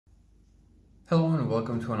Hello and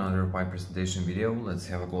welcome to another pipe presentation video. Let's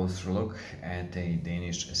have a closer look at a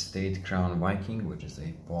Danish estate crown Viking, which is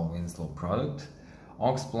a Paul Winslow product.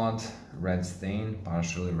 Oxblood, red stain,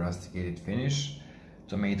 partially rusticated finish,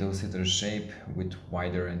 tomato citrus shape with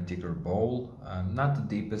wider and thicker bowl, not the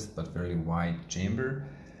deepest but very wide chamber,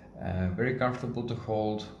 very comfortable to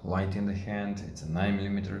hold, light in the hand. It's a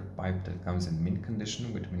 9mm pipe that comes in mint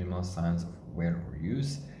condition with minimal signs of wear or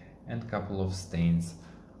use and a couple of stains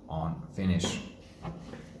on finish.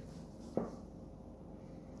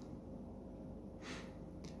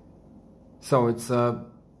 So it's a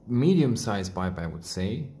medium-sized pipe, I would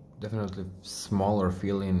say. Definitely smaller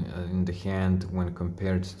feeling in the hand when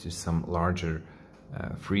compared to some larger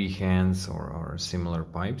free hands or similar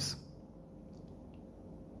pipes.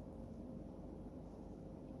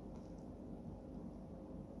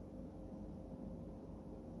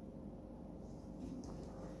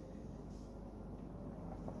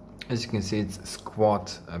 As you can see, it's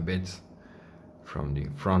squat a bit from the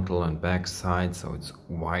frontal and back side, so it's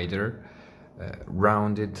wider,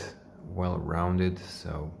 rounded, well rounded,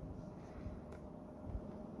 so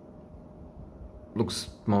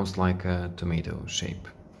looks most like a tomato shape.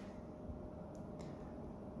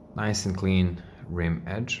 Nice and clean rim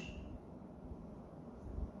edge.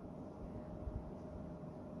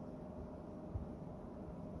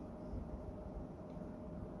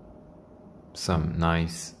 Some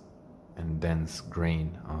nice and dense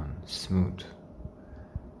grain on smooth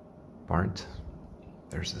part.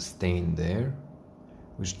 There's a stain there,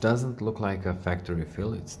 which doesn't look like a factory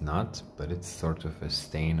fill. It's not, but it's sort of a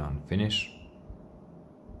stain on finish.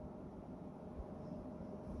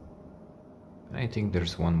 And I think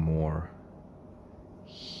there's one more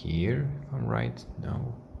here, if I'm right.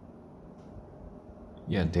 No.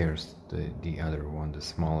 Yeah, there's the other one, the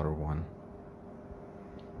smaller one.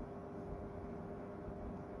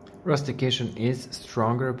 Rustication is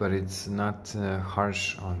stronger, but it's not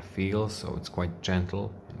harsh on feel, so it's quite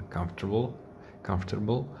gentle and comfortable.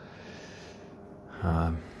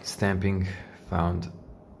 Stamping found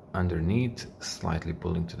underneath, slightly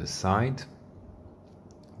pulling to the side,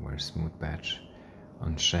 where smooth patch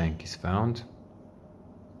on shank is found.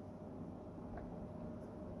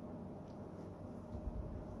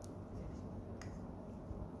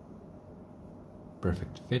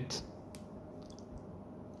 Perfect fit.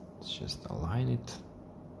 Let's just align it.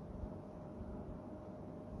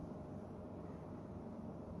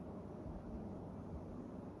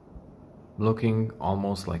 Looking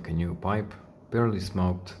almost like a new pipe, barely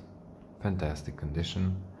smoked, fantastic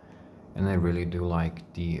condition, and I really do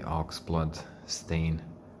like the oxblood stain,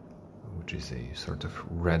 which is a sort of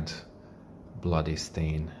red bloody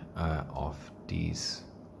stain of these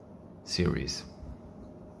series.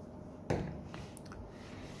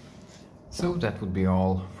 So that would be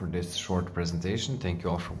all for this short presentation. Thank you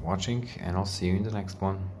all for watching, and I'll see you in the next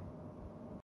one.